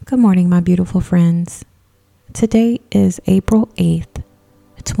Good morning, my beautiful friends. Today is April 8th,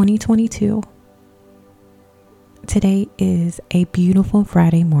 2022. Today is a beautiful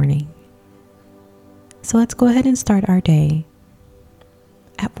Friday morning. So let's go ahead and start our day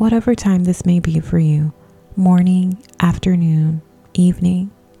at whatever time this may be for you, morning, afternoon,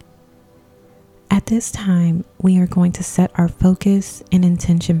 evening. At this time, we are going to set our focus and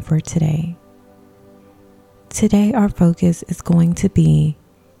intention for today. Today, our focus is going to be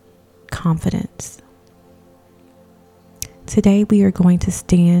confidence. Today, we are going to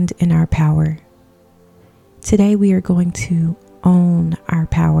stand in our power. Today, we are going to own our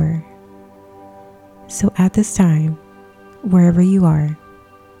power. So at this time, wherever you are,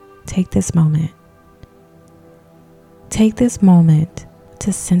 take this moment. Take this moment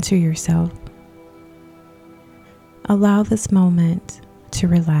to center yourself. Allow this moment to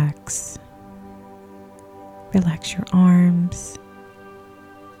relax. Relax your arms,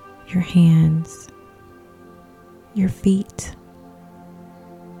 your hands, your feet,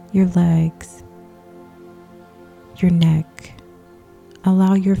 your legs, your neck.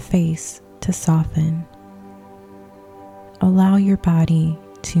 Allow your face to soften. Allow your body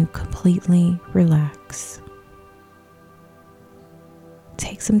to completely relax.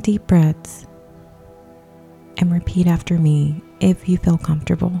 Take some deep breaths and repeat after me if you feel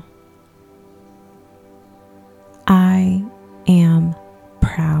comfortable. I am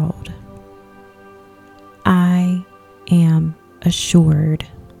proud. I am assured.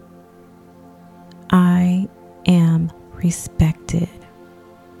 I am respected.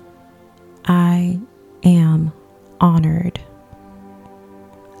 I am honored.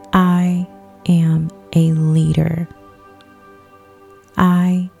 I am a leader.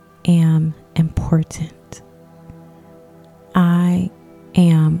 I am important. I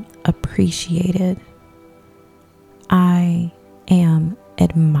am appreciated. I am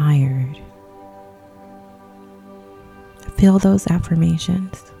admired. Feel those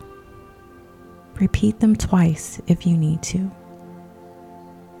affirmations. Repeat them twice if you need to.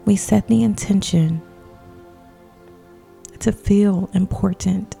 We set the intention to feel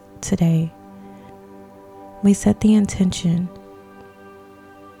important today. We set the intention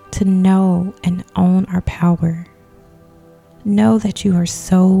to know and own our power. Know that you are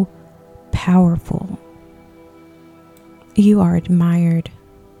so powerful. You are admired.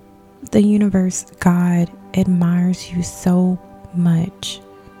 The universe, God, admires you so much.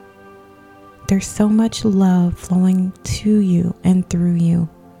 There's so much love flowing to you and through you,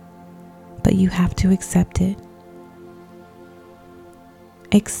 but you have to accept it.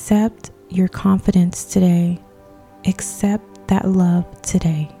 Accept your confidence today. Accept that love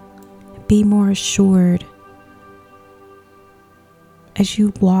today. Be more assured as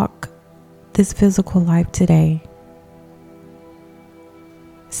you walk this physical life today.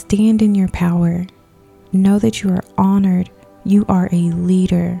 Stand in your power. Know that you are honored. You are a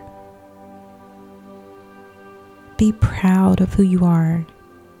leader. Be proud of who you are.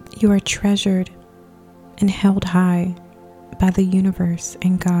 You are treasured and held high by the universe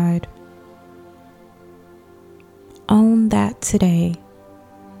and God. Own that today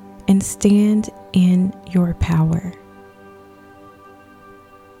and stand in your power.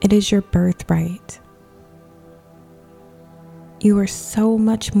 It is your birthright. You are so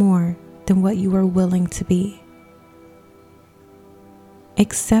much more than what you are willing to be.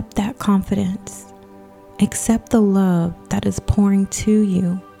 Accept that confidence. Accept the love that is pouring to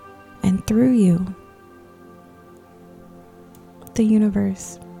you and through you. The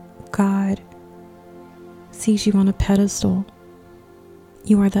universe, God, sees you on a pedestal.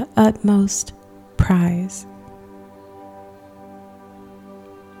 You are the utmost prize.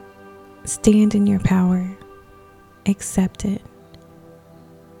 Stand in your power. Accept it.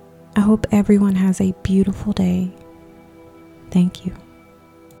 I hope everyone has a beautiful day. Thank you.